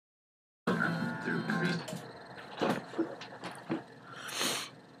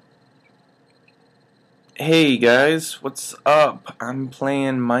Hey guys, what's up? I'm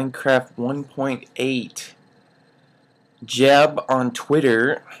playing Minecraft 1.8. Jeb on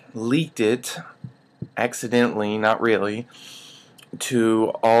Twitter leaked it, accidentally, not really,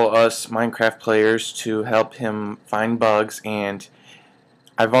 to all us Minecraft players to help him find bugs, and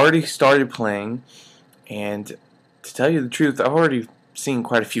I've already started playing, and to tell you the truth, I've already seen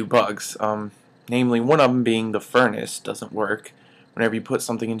quite a few bugs. Namely, one of them being the furnace doesn't work. Whenever you put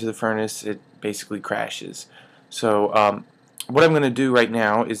something into the furnace, it basically crashes. So, what I'm going to do right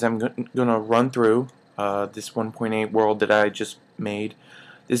now is I'm going to run through this 1.8 world that I just made.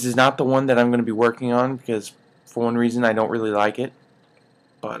 This is not the one that I'm going to be working on because, for one reason, I don't really like it.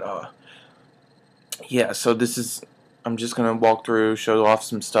 But, yeah, so this is, I'm just going to walk through, show off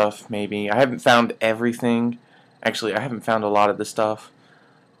some stuff, maybe. I haven't found everything. Actually, I haven't found a lot of the stuff.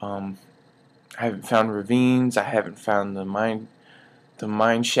 I haven't found ravines. I haven't found the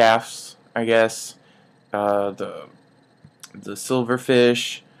mine shafts, I guess. The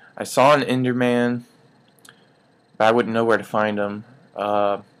silverfish. I saw an Enderman, but I wouldn't know where to find him.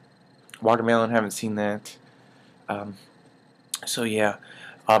 Watermelon, haven't seen that. Um, so yeah.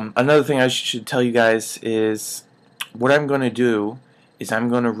 Another thing I should tell you guys is what I'm going to do is I'm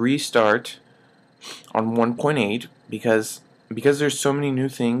going to restart on 1.8 because there's so many new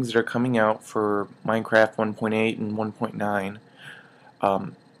things that are coming out for Minecraft 1.8 and 1.9.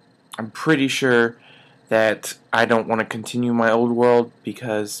 I'm pretty sure that I don't want to continue my old world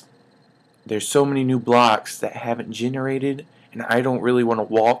because there's so many new blocks that haven't generated, and I don't really want to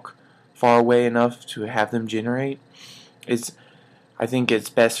walk far away enough to have them generate. I think it's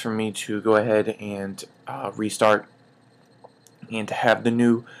best for me to go ahead and restart and to have the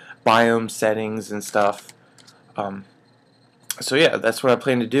new biome settings and stuff. So yeah, that's what I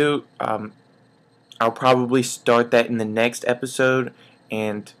plan to do. I'll probably start that in the next episode,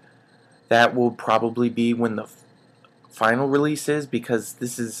 and that will probably be when the final release is, because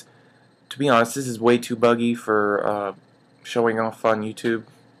this is, to be honest, this is way too buggy for showing off on YouTube,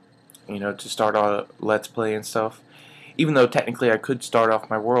 you know, to start a Let's Play and stuff. Even though technically I could start off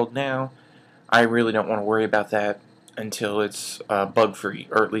my world now, I really don't want to worry about that until it's bug-free,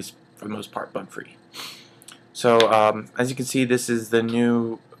 or at least for the most part bug-free. So as you can see, this is the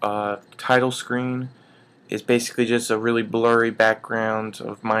new title screen. It's basically just a really blurry background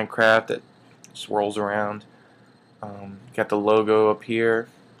of Minecraft that swirls around. Got the logo up here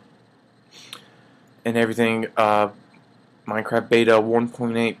and everything. Minecraft Beta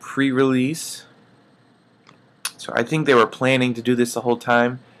 1.8 pre-release. So I think they were planning to do this the whole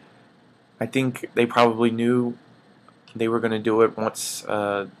time. I think they probably knew they were going to do it once.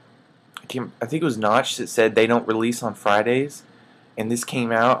 I think it was Notch that said they don't release on Fridays, and this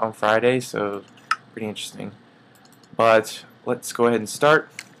came out on Friday, so pretty interesting. But let's go ahead and start.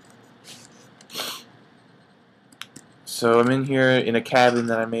 So I'm in here in a cabin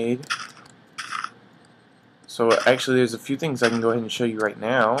that I made. So actually there's a few things I can go ahead and show you right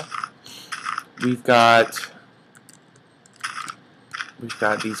now. We've got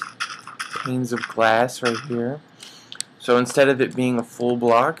these panes of glass right here. So instead of it being a full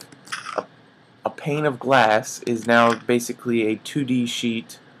block, a pane of glass is now basically a 2D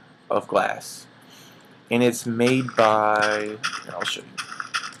sheet of glass. And it's made by, I'll show you.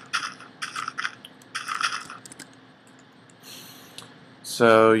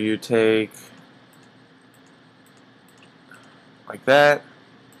 So you take like that,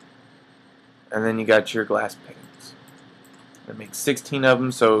 and then you got your glass panes. It makes 16 of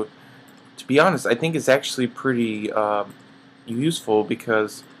them, so to be honest, I think it's actually pretty useful,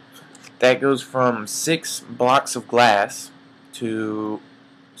 because that goes from 6 blocks of glass to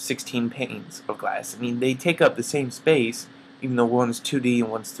 16 panes of glass. I mean, they take up the same space, even though one's 2D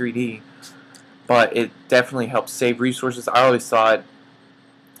and one's 3D, but it definitely helps save resources. I always thought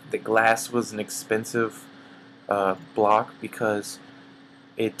that glass was an expensive block because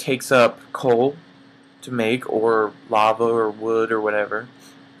it takes up coal to make, or lava or wood or whatever.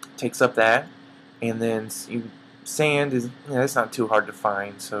 It takes up that, and then sand is, that's not too hard to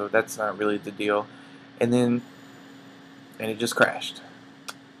find, so that's not really the deal. And it just crashed.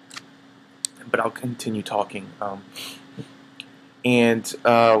 But I'll continue talking. What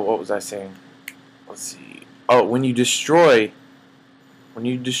was I saying? Let's see. Oh, when you destroy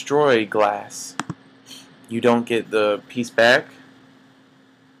glass, you don't get the piece back.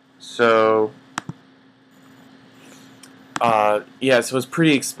 So yeah, so it's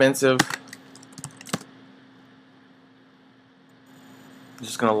pretty expensive. I'm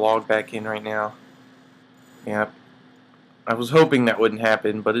just gonna log back in right now. Yeah, I was hoping that wouldn't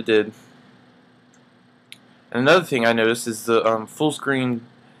happen, but it did. And another thing I noticed is the full screen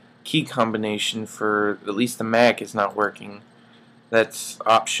key combination for at least the Mac is not working. That's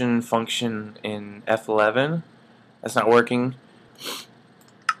option function in F11. That's not working.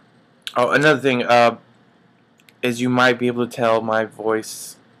 Oh, another thing, as you might be able to tell, my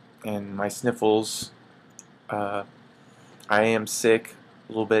voice and my sniffles, I am sick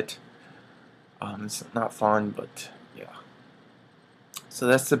a little bit. It's not fun, but yeah. So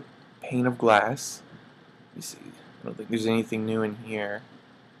that's the pane of glass. Let me see. I don't think there's anything new in here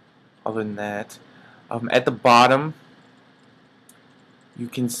other than that. At the bottom, you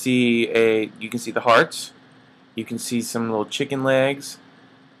can see the hearts. You can see some little chicken legs.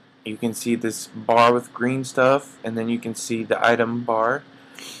 You can see this bar with green stuff, and then you can see the item bar.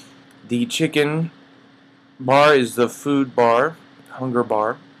 The chicken bar is the food bar, hunger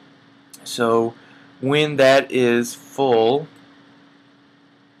bar. So when that is full,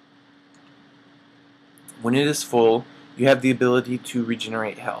 you have the ability to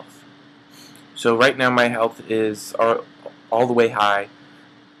regenerate health. So right now my health is all the way high,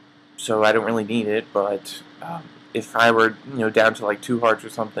 so I don't really need it, but if I were down to like 2 hearts or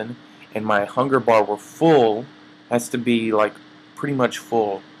something, and my hunger bar were full, has to be like pretty much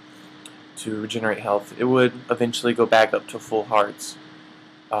full to regenerate health, it would eventually go back up to full hearts.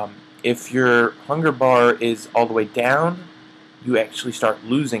 If your hunger bar is all the way down, you actually start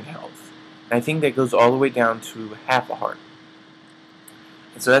losing health. And I think that goes all the way down to half a heart.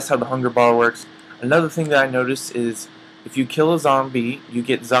 And so that's how the hunger bar works. Another thing that I noticed is if you kill a zombie, you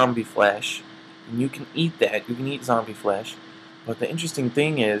get zombie flesh. And you can eat that. You can eat zombie flesh. But the interesting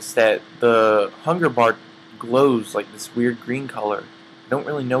thing is that the hunger bar glows like this weird green color. I don't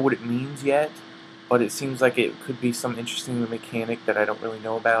really know what it means yet, but it seems like it could be some interesting mechanic that I don't really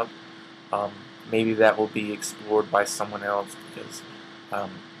know about. Maybe that will be explored by someone else, because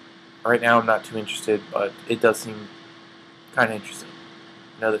right now I'm not too interested, but it does seem kind of interesting.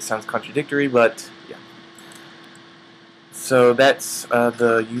 I know that sounds contradictory, but yeah. So that's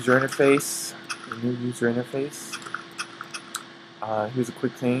the user interface, the new user interface. Here's a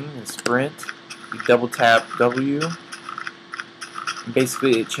quick thing in Sprint. You double tap W. And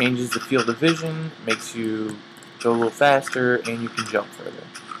basically it changes the field of vision, makes you go a little faster, and you can jump further.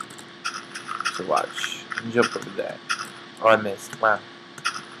 So watch. You can jump over that. Oh, I missed. Wow.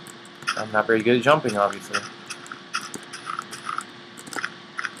 I'm not very good at jumping, obviously.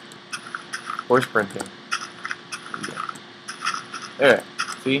 Or sprinting. There.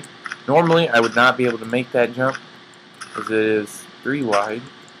 See? Normally, I would not be able to make that jump, because it is 3 wide.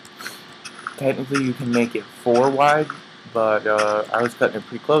 Technically, you can make it 4 wide, but I was cutting it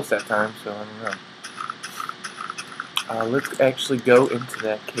pretty close that time, so I don't know. Let's actually go into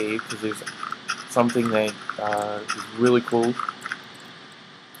that cave, because there's something that is really cool.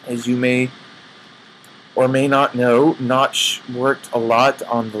 As you may or may not know, Notch worked a lot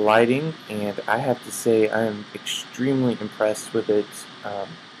on the lighting, and I have to say I am extremely impressed with it.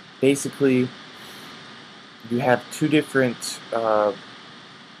 Basically, you have 2 different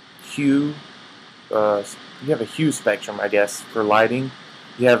hue. You have a hue spectrum, I guess, for lighting.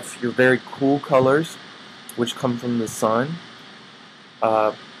 You have your very cool colors, which come from the sun,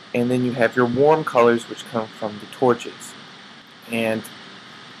 and then you have your warm colors, which come from the torches. And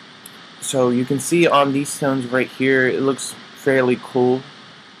so you can see on these stones right here, it looks fairly cool,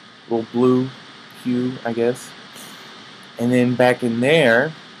 a little blue hue, I guess. And then back in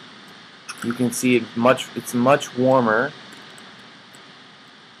there, you can see it's much warmer.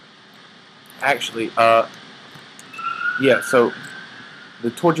 Actually, yeah, so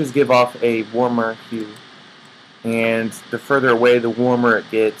the torches give off a warmer hue, and the further away, the warmer it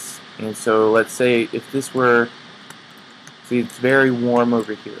gets. And so let's say if this were, see, it's very warm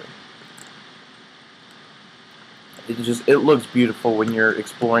over here. It looks beautiful when you're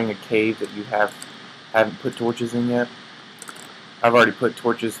exploring a cave that you haven't put torches in yet. I've already put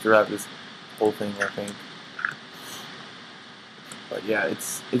torches throughout this whole thing, I think. But yeah,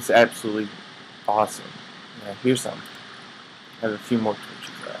 it's absolutely awesome. Yeah, here's some. I have a few more torches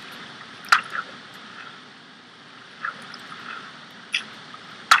left.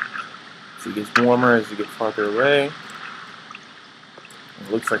 So it gets warmer as you get farther away.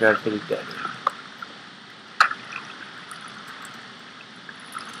 It looks like I've hit a dead end.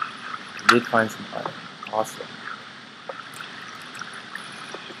 I did find some iron. Awesome.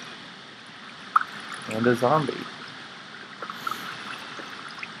 And a zombie.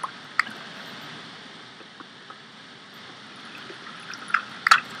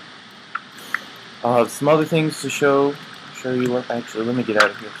 Some other things to show you. Actually, let me get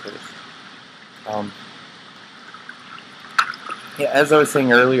out of here first. Yeah, as I was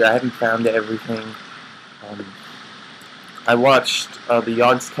saying earlier, I haven't found everything Um, I watched the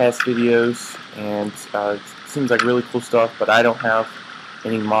Yogscast videos, and it seems like really cool stuff, but I don't have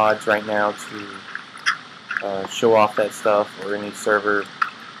any mods right now to show off that stuff or any server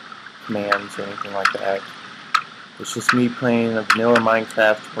commands or anything like that. It's just me playing a vanilla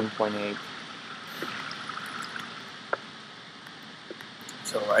Minecraft 1.8.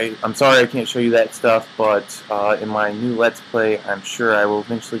 So I'm sorry I can't show you that stuff, but in my new Let's Play, I'm sure I will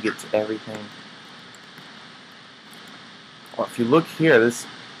eventually get to everything. Well, if you look here,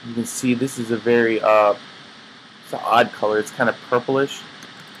 you can see this is a very it's an odd color. It's kind of purplish.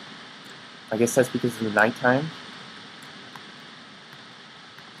 I guess that's because of the nighttime.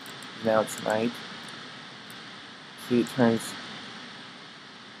 Now it's night. See, it turns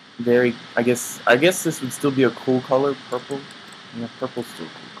very. I guess this would still be a cool color, purple. Yeah, purple's still a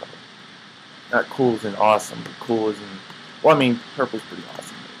cool color. Not cool as in awesome, but cool as in. Well, I mean, purple's pretty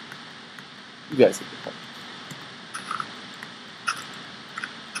awesome. You guys get the point.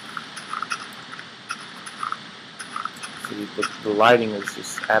 See, the lighting is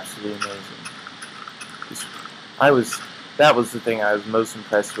just absolutely amazing. That was the thing I was most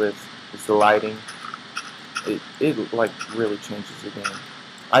impressed with, is the lighting. It like really changes the game.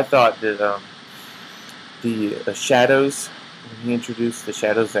 I thought that the shadows, when he introduced the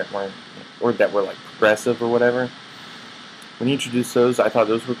shadows that weren't, or that were like progressive or whatever, when he introduced those, I thought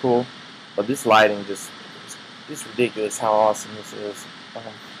those were cool. But this lighting it's ridiculous how awesome this is.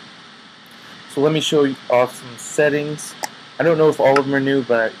 So let me show you off some settings. I don't know if all of them are new,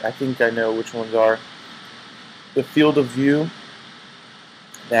 but I think I know which ones are. The field of view,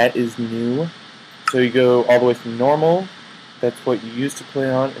 that is new. So you go all the way from normal, that's what you used to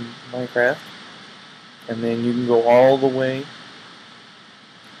play on in Minecraft, and then you can go all the way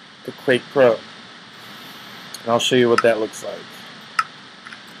to Quake Pro. And I'll show you what that looks like.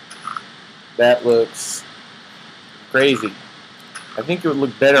 That looks crazy. I think it would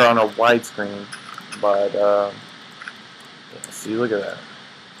look better on a widescreen, but yeah, see, look at that.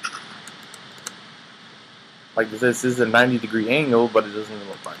 Like this is a 90-degree angle, but it doesn't even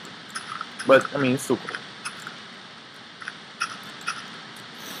look like it. But I mean, it's still cool.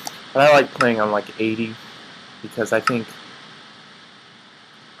 But I like playing on like 80 because I think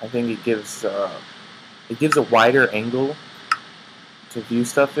it gives a wider angle to view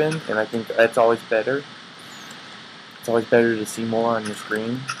stuff in, and I think that's always better. It's always better to see more on your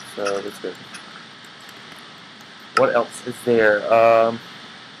screen, so that's good. What else is there?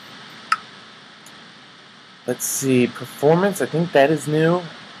 Let's see, performance, I think that is new.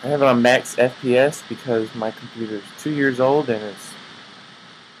 I have it on max FPS because my computer is 2 years old and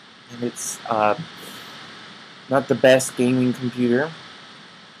it's not the best gaming computer.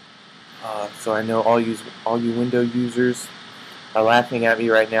 So I know all you Windows users are laughing at me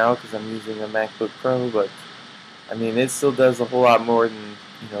right now because I'm using a MacBook Pro, but I mean it still does a whole lot more than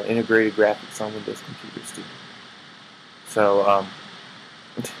integrated graphics on Windows computers do. So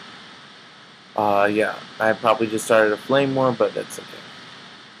yeah, I probably just started a flame war, but that's okay.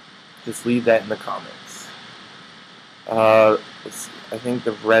 Just leave that in the comments. Let's see. I think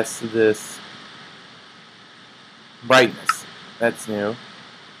the rest of this brightness, that's new.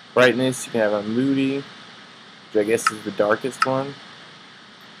 Brightness, you can have a moody, which I guess is the darkest one.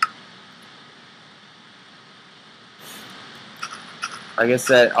 I guess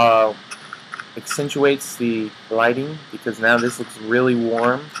that accentuates the lighting because now this looks really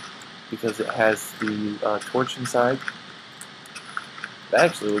warm because it has the torch inside. That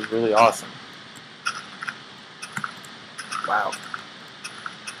actually looks really awesome. Wow.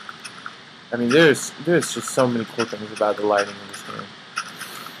 I mean, there's just so many cool things about the lighting in this game.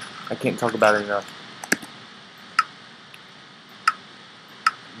 I can't talk about it enough.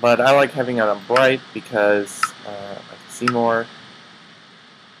 But I like having it on bright because I can see more.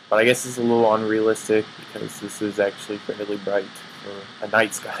 But I guess it's a little unrealistic because this is actually fairly bright for a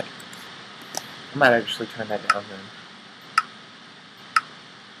night sky. I might actually turn that down then.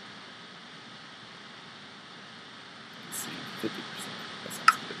 Let's see, 50%. That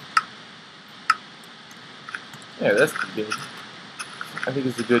sounds good. Yeah, that's pretty good. I think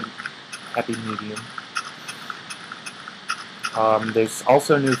it's a good happy medium. There's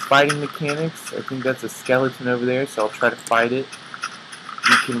also new fighting mechanics. I think that's a skeleton over there, so I'll try to fight it.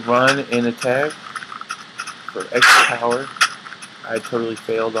 You can run and attack for extra power. I totally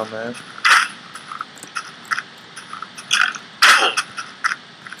failed on that.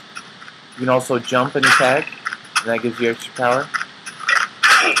 You can also jump and attack, and that gives you extra power.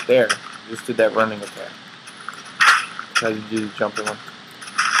 There, just did that running attack. That's how you do the jumping one.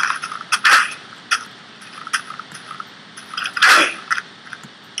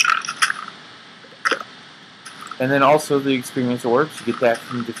 And then also the experience orbs, you get that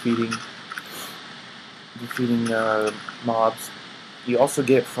from defeating mobs. You also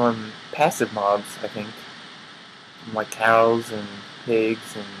get from passive mobs, I think, from like cows and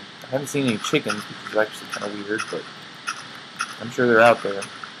pigs, and I haven't seen any chickens, which is actually kind of weird, but I'm sure they're out there.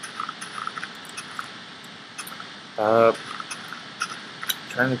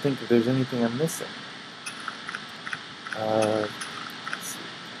 Trying to think if there's anything I'm missing. Let's see.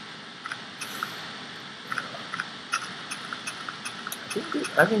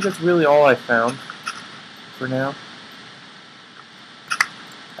 I think that's really all I found for now.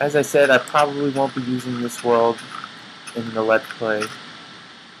 As I said, I probably won't be using this world in the Let's Play.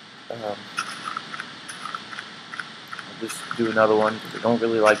 I'll just do another one because I don't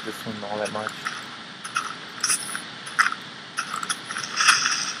really like this one all that much.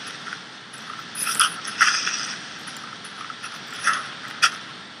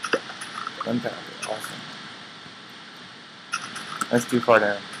 Gunpowder, awesome. That's too far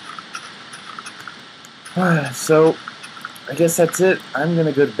down. So, I guess that's it. I'm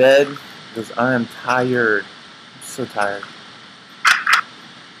gonna go to bed because I am tired. I'm so tired.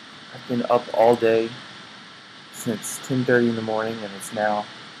 I've been up all day since 10:30 in the morning, and it's now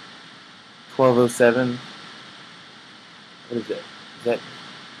 12:07. What is it? Is that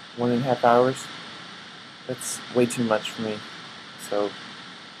 1.5 hours? That's way too much for me. So,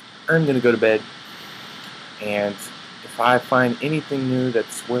 I'm gonna go to bed, and if I find anything new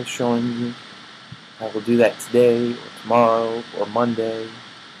that's worth showing you, I will do that today, or tomorrow, or Monday.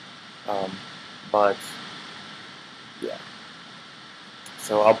 But, yeah.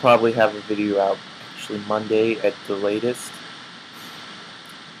 So I'll probably have a video out actually Monday at the latest.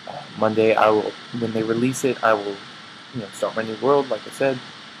 Monday, when they release it, I will, start my new world, like I said.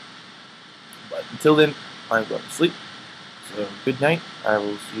 But until then, I'm going to sleep. So good night. I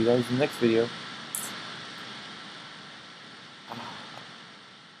will see you guys in the next video.